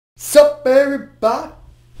Sup everybody,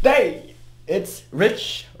 it's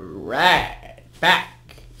Richrad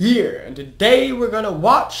back here, and today we're gonna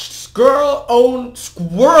watch Squirrel owned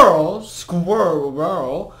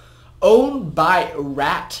by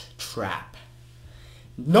Rat Trap.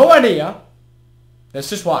 No idea,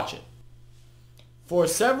 let's just watch it. For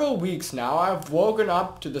several weeks now, I've woken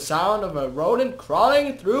up to the sound of a rodent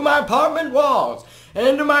crawling through my apartment walls and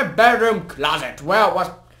into my bedroom closet.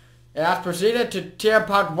 And I've proceeded to tear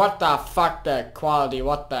apart what the fuck the quality,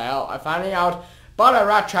 what the hell. I finally bought a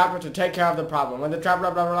rat trapper to take care of the problem. When the trap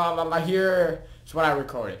blah blah blah blah blah, here is what I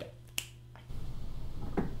recorded.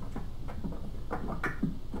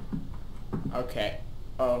 Okay.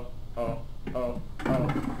 Oh.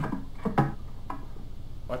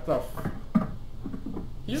 What the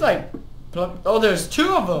He's like, oh, there's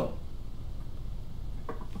two of them.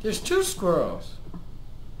 There's two squirrels.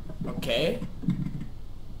 Okay.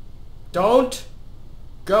 Don't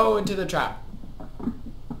go into the trap.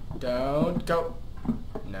 Don't go.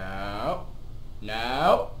 No.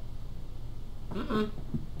 No.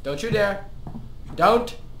 Don't you dare.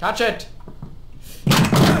 Don't touch it.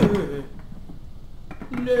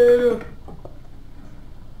 No.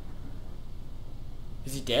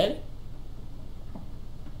 Is he dead?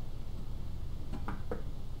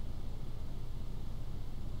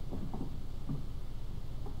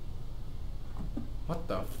 What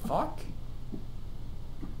the fuck?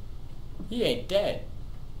 He ain't dead.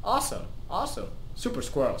 Awesome. Awesome. Super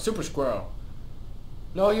squirrel. Super squirrel.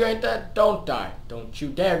 No, you ain't dead. Don't die. Don't you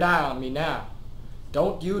dare die on me now.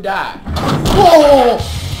 Don't you die. Whoa!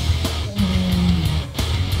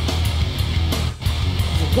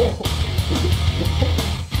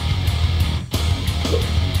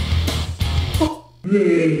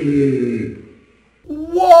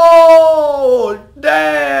 Whoa!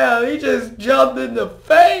 Damn! He just jumped in the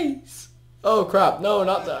face! Oh crap, no,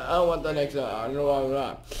 not that. I don't want that next one. I don't know why I'm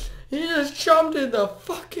not. He just jumped in the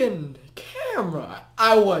fucking camera.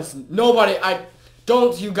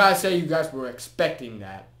 Don't you guys say you guys were expecting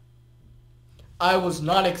that. I was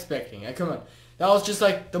not expecting it. Come on. That was just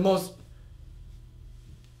like the most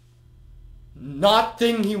not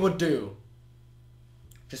thing he would do.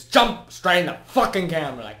 Just jump straight in the fucking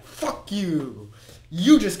camera like, fuck you.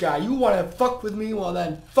 You wanna fuck with me? Well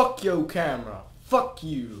then, fuck your camera. Fuck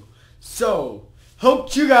you. So,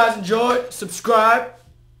 hope you guys enjoyed. Subscribe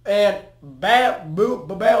and bam, boom,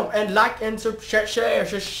 bam, and like and share,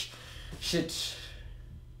 shit.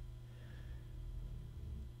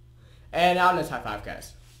 And now let's high five,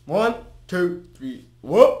 guys. 1, 2, 3,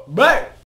 whoop, bang.